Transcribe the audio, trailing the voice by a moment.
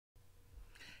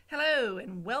Hello,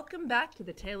 and welcome back to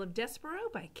The Tale of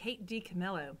Despereaux by Kate D.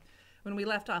 Camillo. When we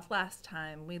left off last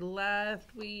time, we're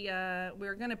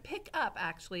going to pick up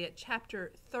actually at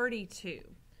chapter 32,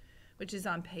 which is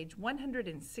on page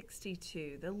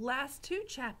 162, the last two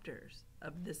chapters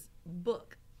of this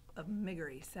book of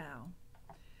Miggery Sow.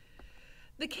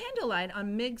 The candlelight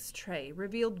on Mig's tray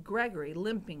revealed Gregory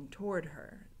limping toward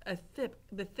her,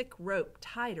 the thick rope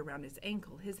tied around his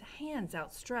ankle, his hands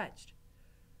outstretched.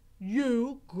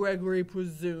 "You, Gregory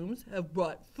presumes, have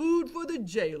brought food for the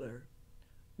jailer."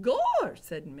 "Gore,"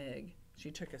 said Mig. She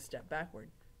took a step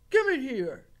backward. "Give it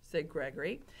here," said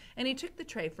Gregory, and he took the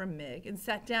tray from Mig and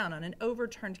sat down on an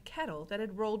overturned kettle that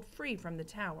had rolled free from the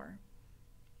tower.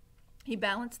 He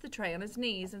balanced the tray on his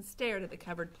knees and stared at the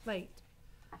covered plate.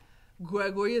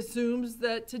 "Gregory assumes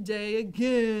that today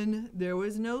again there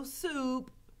was no soup."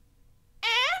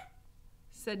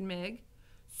 Said Mig.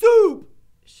 "Soup!"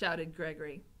 shouted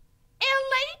Gregory.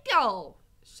 "Illegal!"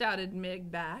 shouted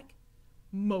Mig back.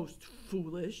 "Most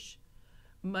foolish,"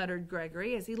 muttered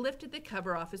Gregory as he lifted the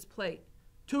cover off his plate.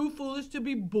 "Too foolish to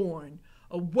be born.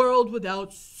 A world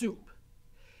without soup."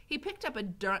 He picked up a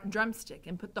drumstick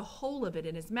and put the whole of it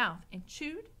in his mouth and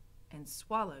chewed and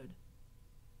swallowed.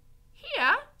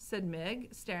 "Here," said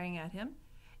Mig, staring at him.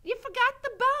 "You forgot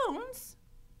the bones."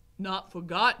 "Not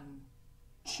forgotten.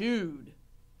 Chewed."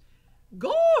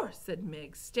 "Gore," said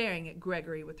Mig, staring at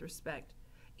Gregory with respect.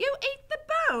 "You ate the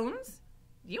bones?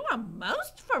 You are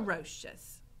most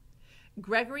ferocious."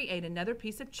 Gregory ate another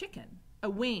piece of chicken, a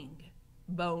wing,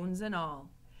 bones and all,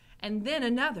 and then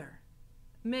another.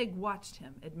 Mig watched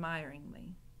him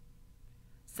admiringly.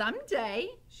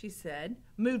 "Someday," she said,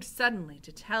 moved suddenly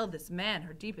to tell this man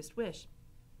her deepest wish,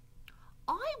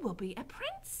 "I will be a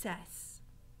princess."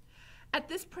 At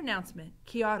this pronouncement,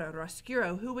 Chiara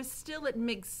Roscuro, who was still at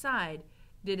Mig's side,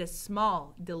 did a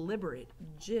small, deliberate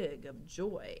jig of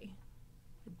joy.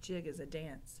 A jig is a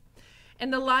dance.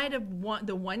 In the light of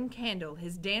the one candle,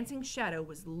 his dancing shadow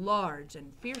was large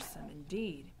and fearsome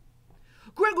indeed.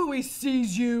 "Gregory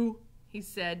sees you,"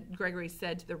 Gregory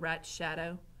said to the rat's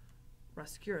shadow.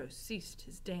 Roscuro ceased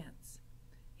his dance.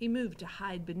 He moved to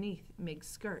hide beneath Mig's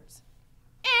skirts.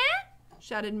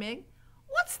 Shouted Mig.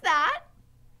 "What's that?"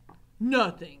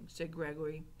 "Nothing," said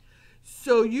Gregory.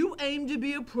 "So you aim to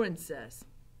be a princess.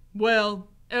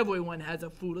 Well, everyone has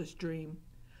a foolish dream.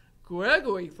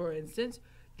 Gregory, for instance,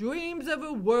 dreams of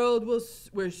a world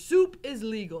where soup is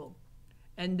legal.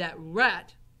 And that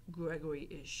rat, Gregory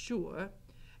is sure,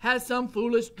 has some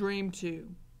foolish dream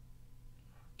too."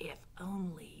 "If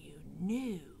only you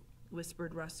knew,"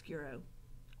 whispered Roscuro.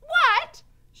 "What?"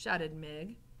 shouted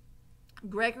Mig.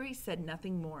 Gregory said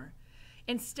nothing more.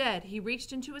 Instead, he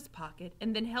reached into his pocket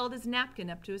and then held his napkin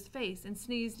up to his face and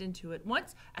sneezed into it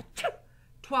once, achoo,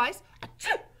 twice,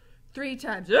 achoo, 3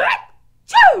 times,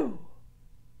 achoo!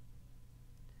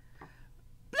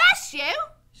 "Bless you!"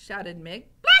 shouted Mig.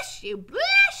 "Bless you!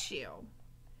 Bless you!"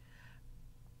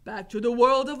 "Back to the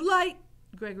world of light,"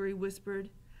 Gregory whispered,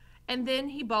 and then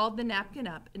he balled the napkin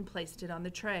up and placed it on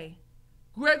the tray.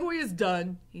 "Gregory is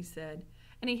done," he said,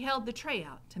 and he held the tray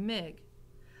out to Mig.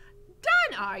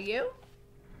 "Done, are you?"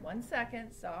 1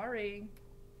 second, sorry.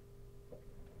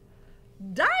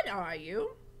 "Done, are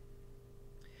you?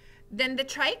 Then the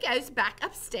tray goes back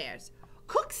upstairs.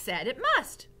 Cook said it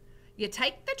must. You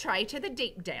take the tray to the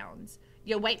deep downs.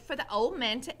 You wait for the old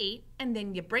man to eat, and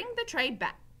then you bring the tray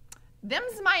back.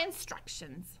 Them's my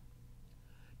instructions."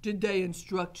 "Did they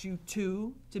instruct you,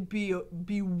 too, to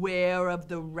beware of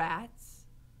the rats?"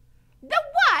 "The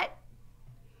what?"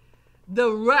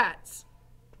 "The rats."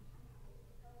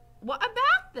 "What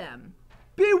about them?"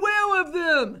 "Beware of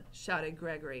them!" shouted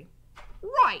Gregory.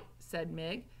 "Right," said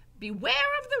Mig.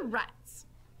 "Beware of the rats."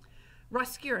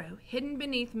 Roscuro, hidden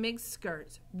beneath Mig's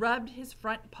skirts, rubbed his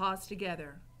front paws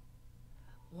together.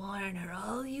 "Warn her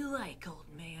all you like, old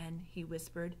man," he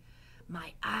whispered.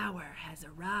 "My hour has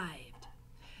arrived.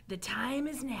 The time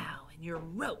is now, and your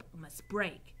rope must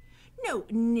break. No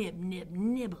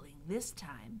nibbling this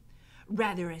time.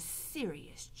 Rather a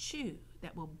serious chew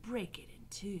that will break it in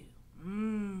two.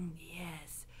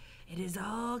 Yes, it is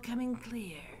all coming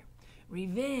clear.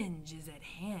 Revenge is at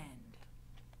hand."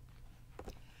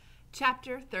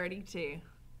 Chapter 32.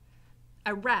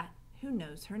 A Rat Who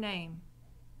Knows Her Name.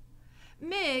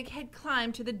 Mig had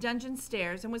climbed to the dungeon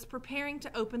stairs and was preparing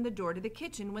to open the door to the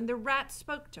kitchen when the rat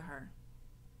spoke to her.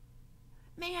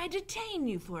 "May I detain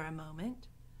you for a moment?"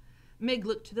 Mig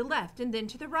looked to the left and then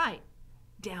to the right.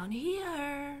 "Down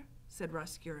here," said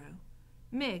Roscuro.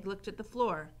 Mig looked at the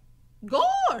floor.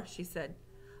 "Gore," she said.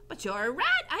 "But you're a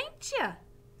rat, ain't you?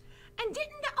 And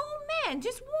didn't the old man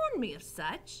just warn me of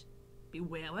such?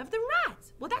 Beware of the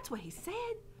rats. Well, that's what he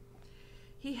said.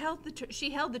 She held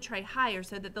the tray higher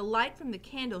so that the light from the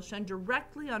candle shone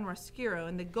directly on Roscuro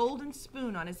and the golden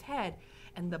spoon on his head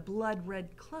and the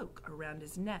blood-red cloak around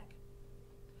his neck.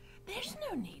 "There's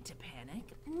no need to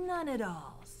panic, none at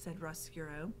all," said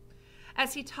Roscuro.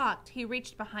 As he talked, he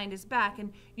reached behind his back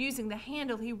and, using the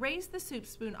handle, he raised the soup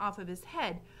spoon off of his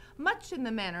head, much in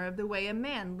the manner of the way a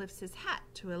man lifts his hat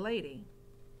to a lady.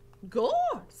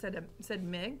 "Gore," said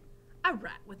Mig, "a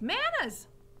rat with manners."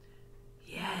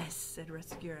 "Yes," said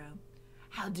Roscuro.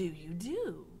 "How do you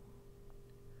do?"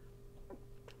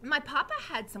 "My papa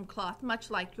had some cloth much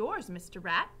like yours, Mr.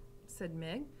 Rat," said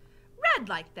Mig. "Red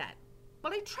like that.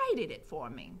 Well, he traded it for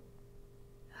me."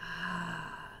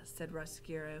 "Ah," said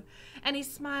Roscuro, and he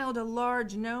smiled a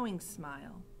large, knowing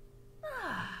smile.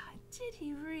 "Ah, did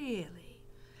he really?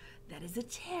 That is a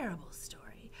terrible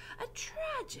story, a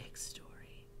tragic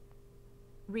story."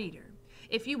 Reader,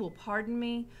 if you will pardon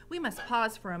me, we must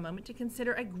pause for a moment to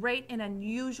consider a great and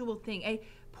unusual thing, a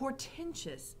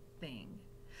portentous thing.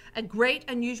 A great,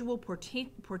 unusual,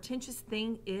 portentous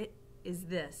thing it is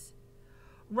this.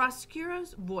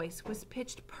 Roscuro's voice was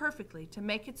pitched perfectly to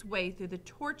make its way through the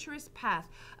tortuous path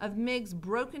of Mig's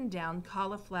broken-down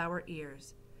cauliflower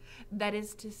ears. That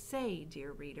is to say,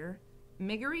 dear reader,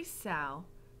 Miggery Sal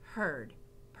heard,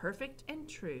 perfect and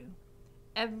true,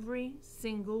 every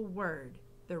single word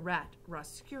the rat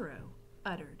Roscuro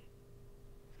uttered.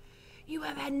 "You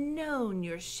have had known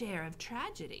your share of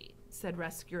tragedy," said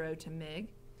Roscuro to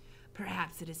Mig.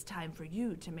 "Perhaps it is time for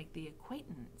you to make the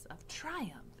acquaintance of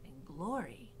triumph and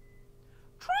glory."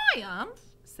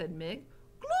 "Triumph?" said Mig.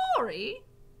 "Glory?"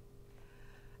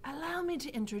 "Allow me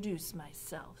to introduce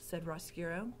myself," said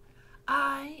Roscuro.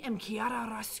 "I am Chiara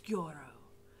Roscuro.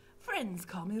 Friends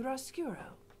call me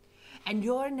Roscuro. And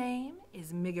your name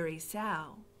is Miggery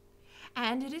Sal.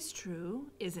 And it is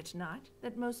true, is it not,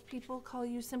 that most people call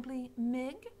you simply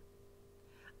Mig?"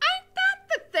 "Ain't that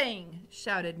the thing?"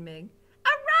 shouted Mig. "A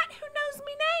rat who knows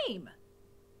me name."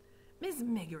 "Miss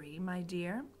Miggery, my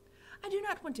dear, I do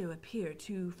not want to appear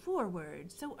too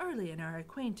forward so early in our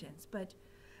acquaintance, but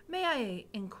may I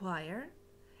inquire,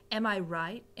 am I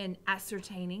right in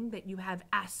ascertaining that you have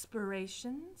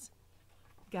aspirations?"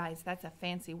 Guys, that's a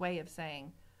fancy way of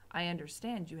saying, I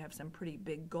understand you have some pretty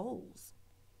big goals.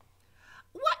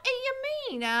 "What do you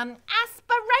mean,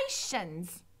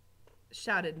 aspirations?"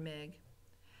 shouted Mig.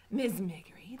 "Miss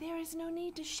Miggery, there is no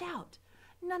need to shout,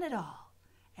 none at all.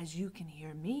 As you can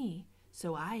hear me,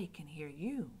 so I can hear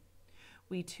you.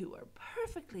 We two are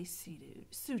perfectly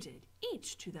suited,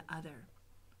 each to the other."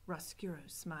 Roscuro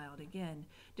smiled again,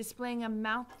 displaying a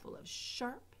mouthful of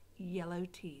sharp yellow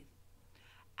teeth.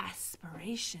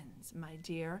 "Aspirations, my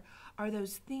dear, are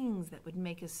those things that would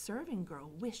make a serving girl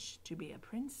wish to be a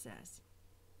princess."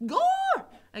 "Gore!"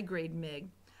 agreed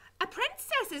Mig. "A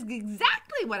princess is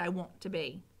exactly what I want to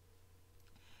be."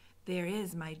 "There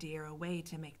is, my dear, a way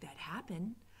to make that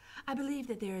happen. I believe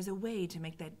that there is a way to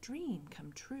make that dream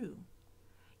come true."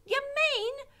 "You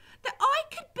mean that I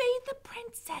could be the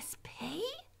Princess P?"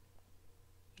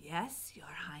 "Yes, your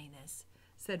highness,"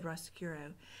 said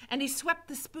Roscuro, and he swept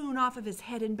the spoon off of his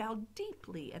head and bowed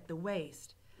deeply at the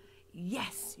waist.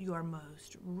 "Yes, your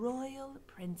most royal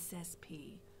Princess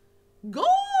P."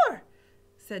 "Gore!"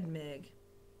 said Mig.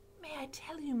 "May I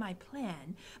tell you my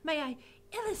plan? May I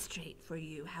illustrate for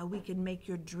you how we can make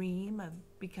your dream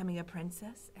of becoming a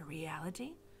princess a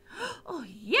reality?" "Oh,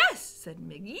 yes," said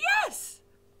Mig, "yes."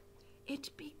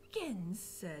 "It begins,"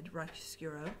 said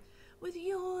Roscuro, "with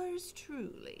yours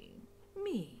truly,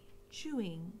 me,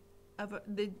 chewing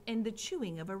the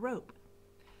chewing of a rope."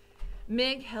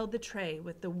 Mig held the tray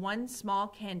with the one small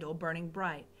candle burning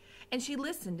bright, and she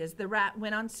listened as the rat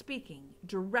went on speaking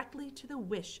directly to the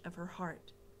wish of her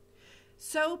heart.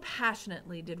 So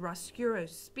passionately did Roscuro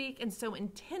speak, and so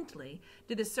intently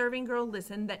did the serving girl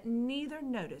listen, that neither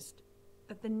noticed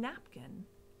that the napkin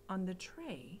on the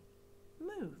tray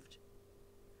moved.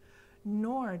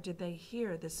 Nor did they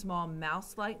hear the small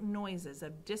mouse-like noises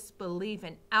of disbelief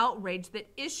and outrage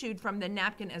that issued from the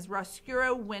napkin as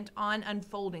Roscuro went on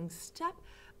unfolding step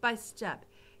by step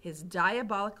his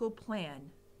diabolical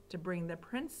plan to bring the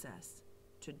princess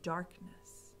to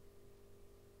darkness.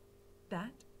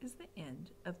 That is the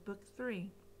end of Book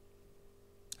 3.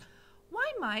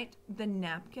 Why might the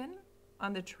napkin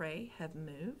on the tray have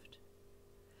moved?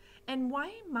 And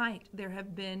why might there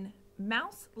have been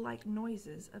mouse-like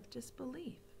noises of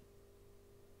disbelief?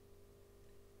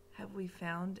 Have we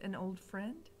found an old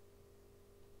friend?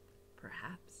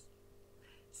 Perhaps.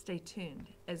 Stay tuned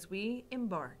as we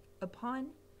embark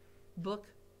upon Book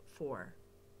 4,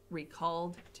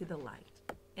 Recalled to the Light,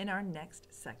 in our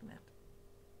next segment.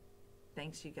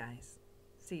 Thanks, you guys.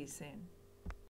 See you soon.